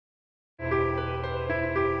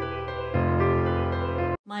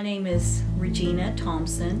My name is Regina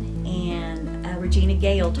Thompson, and Regina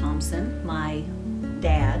Gayle Thompson. My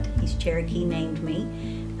dad, he's Cherokee, named me.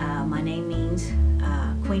 My name means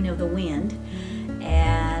Queen of the Wind,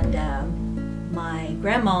 and my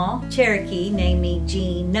grandma Cherokee named me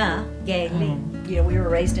Gina Gayle. You know, we were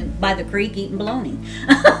raised by the creek eating bologna.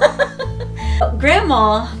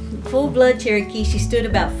 Grandma, full-blood Cherokee, she stood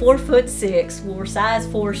about 4'6", wore size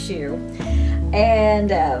 4 shoe.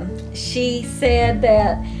 And she said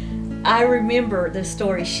that, I remember the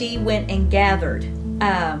story, she went and gathered,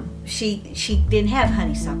 she didn't have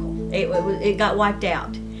honeysuckle, it got wiped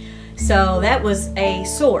out. So that was a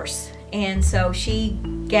source, and so she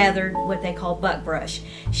gathered what they call buckbrush.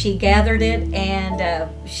 She gathered it, and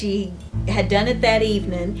she had done it that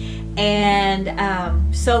evening,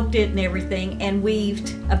 and soaked it and everything, and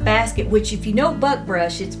weaved a basket, which, if you know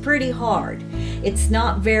buckbrush, it's pretty hard. It's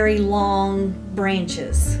not very long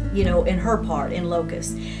branches, you know, in her part, in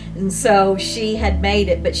locust. And so she had made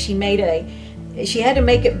it, but she had to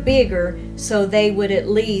make it bigger so they would at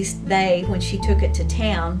least, when she took it to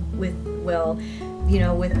town with, well, you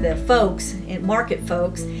know, with the folks, and market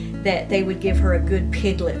folks, that they would give her a good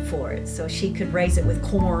piglet for it, so she could raise it with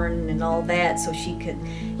corn and all that, so she could,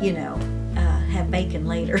 you know, have bacon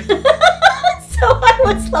later. So I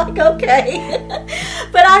was like, okay.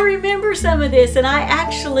 But I remember some of this, and I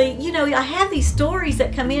actually, you know, I have these stories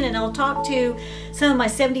that come in, and I'll talk to some of my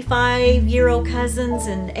 75-year-old cousins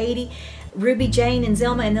and 80, Ruby, Jane, and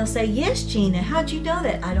Zelma, and they'll say, yes, Gina, how'd you know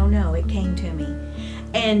that? I don't know, it came to me.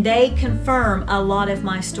 And they confirm a lot of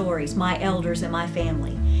my stories, my elders and my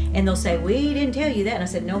family. And they'll say, we didn't tell you that. And I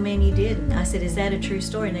said, no, ma'am, you didn't. I said, is that a true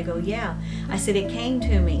story? And they go, yeah. I said, it came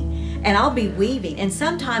to me. And I'll be weaving. And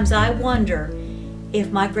sometimes I wonder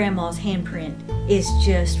if my grandma's handprint is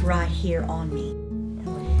just right here on me.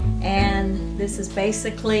 And this is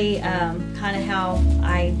basically kind of how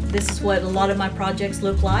this is what a lot of my projects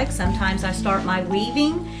look like. Sometimes I start my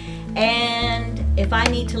weaving, and if I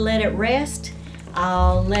need to let it rest,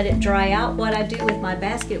 I'll let it dry out. What I do with my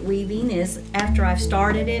basket weaving is, after I've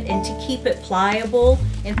started it, and to keep it pliable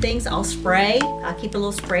and things, I'll spray. I'll keep a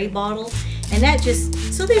little spray bottle, and that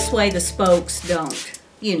just, so this way the spokes don't,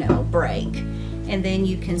 you know, break. And then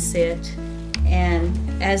you can sit, and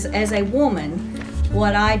as a woman,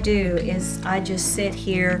 what I do is I just sit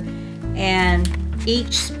here, and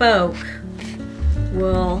each spoke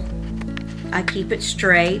I keep it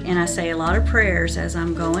straight, and I say a lot of prayers as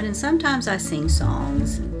I'm going, and sometimes I sing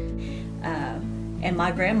songs. And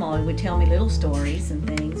my grandma would tell me little stories and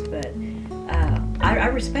things, but I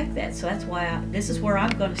respect that, so that's why this is where I'm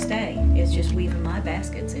going to stay. It's just weaving my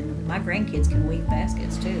baskets, and my grandkids can weave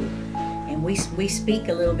baskets too. And we speak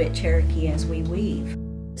a little bit Cherokee as we weave.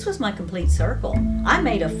 This was my complete circle. I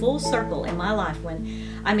made a full circle in my life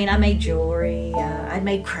I made jewelry, I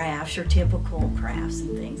made crafts, your typical crafts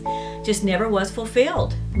and things. Just never was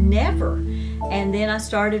fulfilled, never. And then I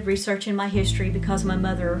started researching my history because my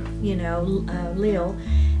mother, you know, Lil.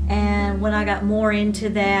 And when I got more into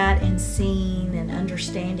that and seeing and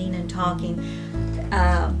understanding and talking,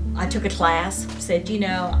 I took a class, said, you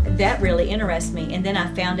know, that really interests me. And then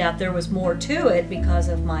I found out there was more to it because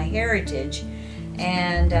of my heritage.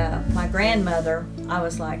 And my grandmother, I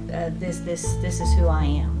was like, this is who I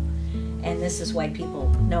am. And this is why people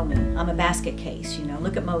know me. I'm a basket case, you know.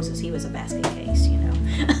 Look at Moses, he was a basket case, you know.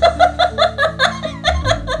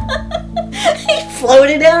 He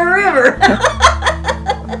floated down a river.